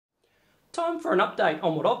time for an update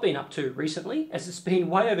on what I've been up to recently, as it's been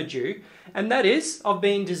way overdue, and that is I've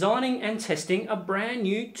been designing and testing a brand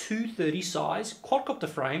new 230 size quadcopter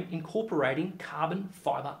frame incorporating carbon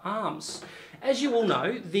fibre arms. As you all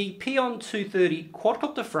know, the Pion 230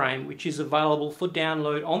 quadcopter frame, which is available for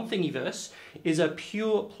download on Thingiverse, is a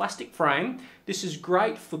pure plastic frame. This is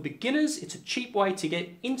great for beginners. It's a cheap way to get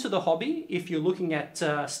into the hobby if you're looking at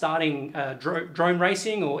starting drone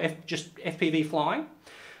racing or just FPV flying.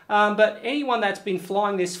 But anyone that's been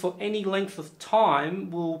flying this for any length of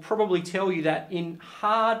time will probably tell you that in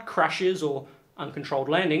hard crashes or uncontrolled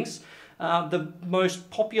landings, the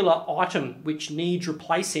most popular item which needs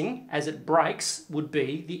replacing as it breaks would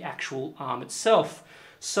be the actual arm itself.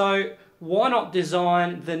 So why not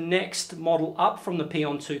design the next model up from the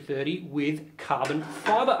Pion 230 with carbon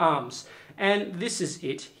fibre arms? And this is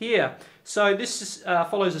it here. So this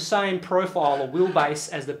follows the same profile or wheelbase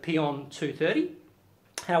as the Pion 230.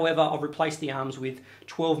 However, I've replaced the arms with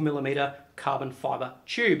 12mm carbon fibre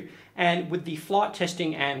tube. And with the flight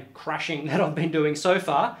testing and crashing that I've been doing so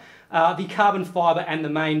far, the carbon fibre and the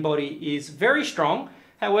main body is very strong.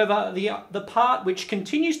 However, the part which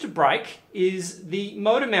continues to break is the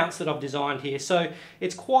motor mounts that I've designed here. So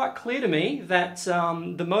it's quite clear to me that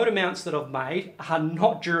the motor mounts that I've made are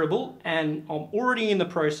not durable, and I'm already in the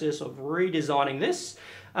process of redesigning this.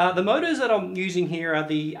 The motors that I'm using here are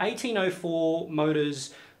the 1804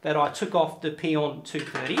 motors that I took off the Pion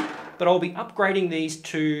 230, but I'll be upgrading these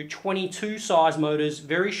to 22 size motors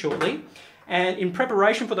very shortly. And in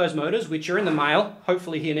preparation for those motors, which are in the mail,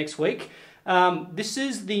 hopefully here next week, this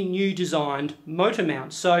is the new designed motor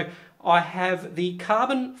mount. So I have the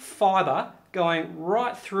carbon fibre going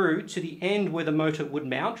right through to the end where the motor would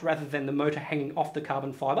mount, rather than the motor hanging off the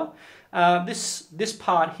carbon fibre. This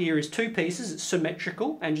part here is two pieces. It's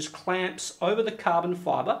symmetrical and just clamps over the carbon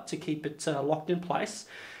fibre to keep it locked in place.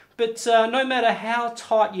 But no matter how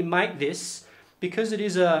tight you make this, because it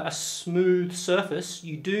is a smooth surface,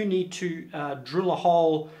 you do need to drill a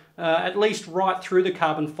hole at least right through the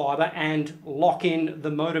carbon fibre and lock in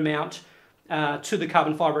the motor mount to the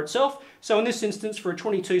carbon fibre itself. So in this instance, for a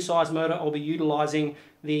 22 size motor, I'll be utilising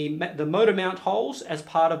the motor mount holes as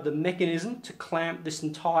part of the mechanism to clamp this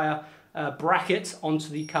entire bracket onto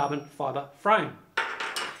the carbon fibre frame.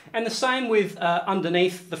 And the same with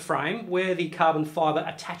underneath the frame, where the carbon fibre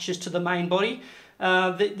attaches to the main body.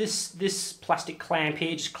 This plastic clamp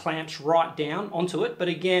here just clamps right down onto it. But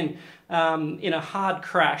again, in a hard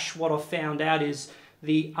crash, what I've found out is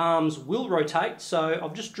the arms will rotate. So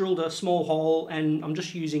I've just drilled a small hole, and I'm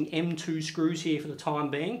just using M2 screws here for the time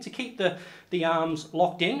being to keep the arms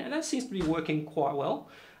locked in, and that seems to be working quite well.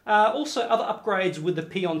 Also, other upgrades with the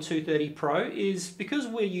Pion 230 Pro is, because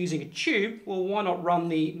we're using a tube, well, why not run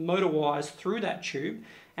the motor wires through that tube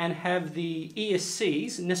and have the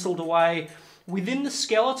ESCs nestled away within the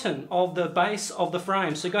skeleton of the base of the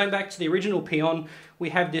frame. So going back to the original Pion, we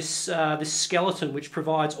have this skeleton which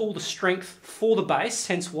provides all the strength for the base,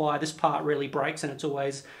 hence why this part really breaks and it's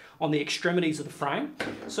always on the extremities of the frame.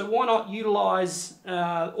 So why not utilise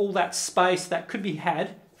all that space that could be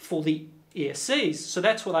had for the ESCs? So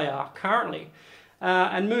that's where they are currently.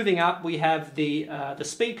 And moving up, we have the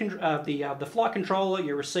flight controller,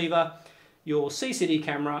 your receiver, your CCD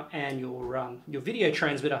camera, and your video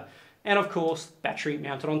transmitter, and of course battery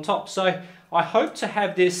mounted on top. So I hope to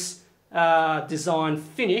have this design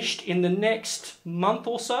finished in the next month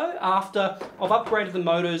or so, after I've upgraded the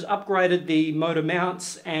motors, upgraded the motor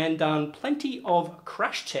mounts, and done plenty of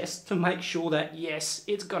crash tests to make sure that yes,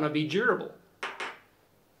 it's going to be durable.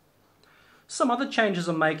 Some other changes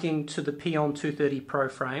I'm making to the Pion 230 Pro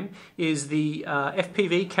frame is the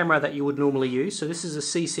FPV camera that you would normally use. So this is a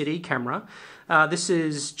CCD camera. This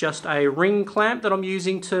is just a ring clamp that I'm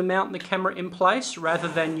using to mount the camera in place, rather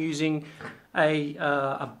than using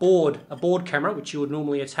a board camera, which you would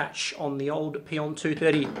normally attach on the old Pion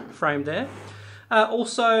 230 frame there.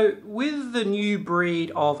 Also, with the new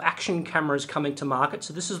breed of action cameras coming to market,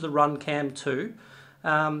 so this is the Runcam 2,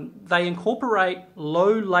 they incorporate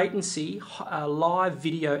low latency live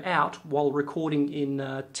video out while recording in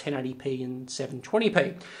 1080p and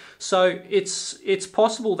 720p. So it's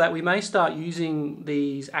possible that we may start using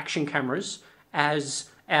these action cameras as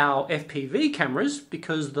our FPV cameras,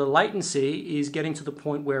 because the latency is getting to the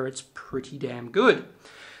point where it's pretty damn good.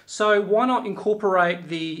 So why not incorporate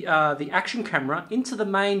the action camera into the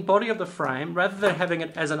main body of the frame, rather than having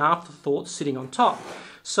it as an afterthought sitting on top?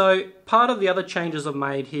 So part of the other changes I've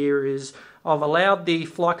made here is I've allowed the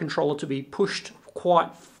flight controller to be pushed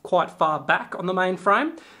quite far back on the main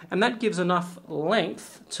frame, and that gives enough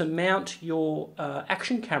length to mount your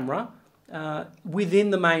action camera within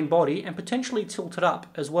the main body and potentially tilted up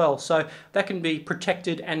as well. So that can be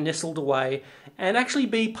protected and nestled away and actually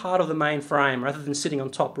be part of the main frame rather than sitting on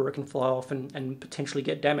top where it can fly off and potentially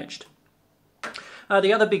get damaged.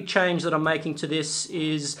 The other big change that I'm making to this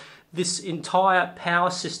is this entire power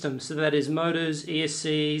system. So that is motors,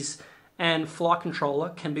 ESCs and flight controller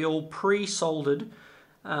can be all pre-soldered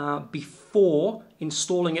before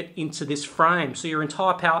installing it into this frame. So your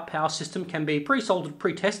entire power system can be pre-soldered,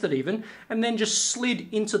 pre-tested even, and then just slid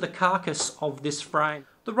into the carcass of this frame.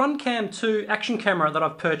 The Runcam 2 action camera that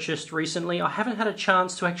I've purchased recently, I haven't had a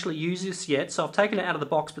chance to actually use this yet, so I've taken it out of the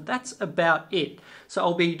box, but that's about it. So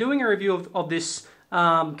I'll be doing a review of this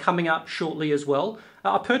coming up shortly as well.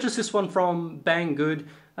 I purchased this one from Banggood.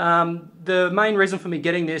 The main reason for me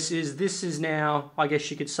getting this is now, I guess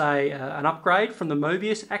you could say, an upgrade from the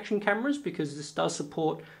Mobius action cameras, because this does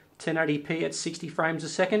support 1080p at 60 frames a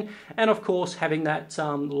second, and of course having that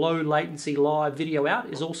low latency live video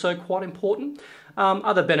out is also quite important.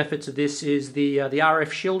 Other benefits of this is the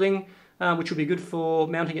RF shielding, which will be good for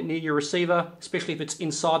mounting it near your receiver, especially if it's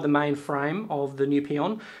inside the main frame of the new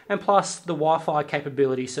Pion, and plus the Wi-Fi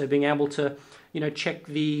capability, so being able to check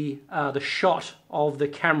the shot of the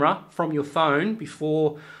camera from your phone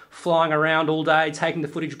before flying around all day, taking the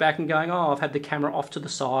footage back and going, oh, I've had the camera off to the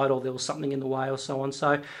side, or there was something in the way, or so on.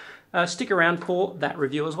 So stick around for that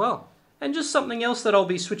review as well. And just something else that I'll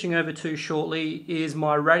be switching over to shortly is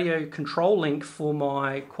my radio control link for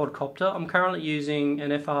my quadcopter. I'm currently using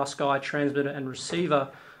an FR Sky transmitter and receiver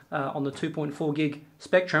on the 2.4 gig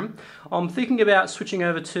spectrum. I'm thinking about switching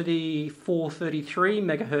over to the 433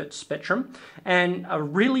 megahertz spectrum, and a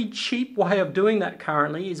really cheap way of doing that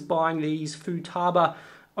currently is buying these Futaba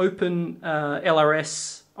open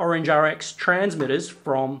LRS Orange RX transmitters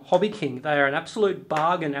from Hobby King. They are an absolute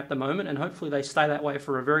bargain at the moment, and hopefully they stay that way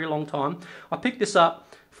for a very long time. I picked this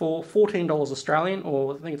up for $14 Australian,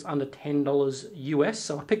 or I think it's under $10 US,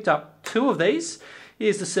 so I picked up 2 of these.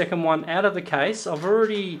 Here's the second one out of the case. I've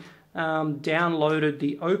already downloaded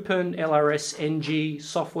the Open LRS NG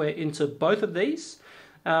software into both of these.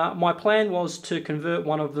 My plan was to convert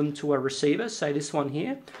one of them to a receiver, say this one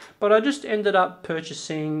here, but I just ended up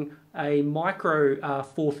purchasing a micro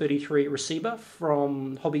 433 receiver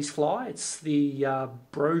from Hobbies Fly. It's the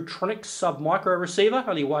Brotronics sub-micro receiver,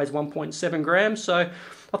 only weighs 1.7 grams, so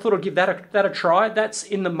I thought I'd give that a try. That's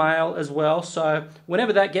in the mail as well, so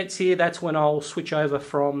whenever that gets here, that's when I'll switch over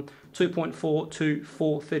from 2.4 to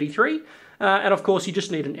 433. And of course, you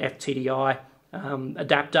just need an FTDI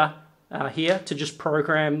adapter here to just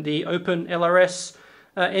program the Open LRS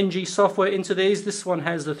NG software into these. This one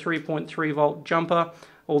has the 3.3 volt jumper,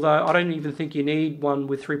 although I don't even think you need one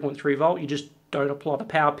with 3.3 volt. You just don't apply the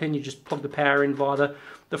power pin, you just plug the power in via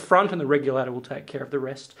the front, and the regulator will take care of the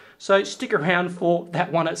rest. So stick around for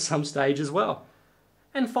that one at some stage as well.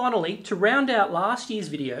 And finally, to round out last year's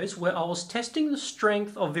videos where I was testing the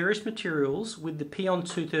strength of various materials with the Pion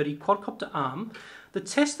 230 quadcopter arm, the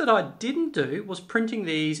test that I didn't do was printing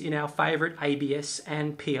these in our favourite ABS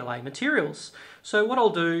and PLA materials. So what I'll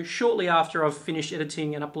do shortly after I've finished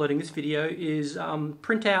editing and uploading this video is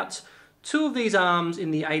print out 2 of these arms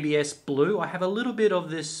in the ABS blue. I have a little bit of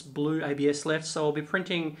this blue ABS left, so I'll be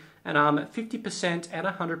printing an arm at 50% and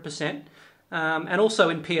 100%. And also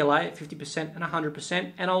in PLA at 50% and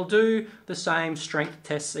 100%, and I'll do the same strength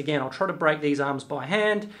tests again. I'll try to break these arms by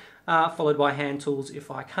hand, followed by hand tools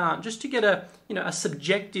if I can't, just to get a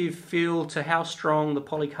subjective feel to how strong the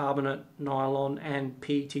polycarbonate, nylon and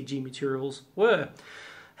PETG materials were.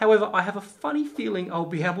 However, I have a funny feeling I'll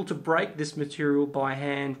be able to break this material by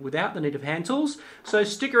hand without the need of hand tools, so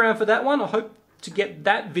stick around for that one. I hope to get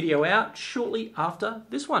that video out shortly after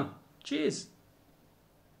this one. Cheers!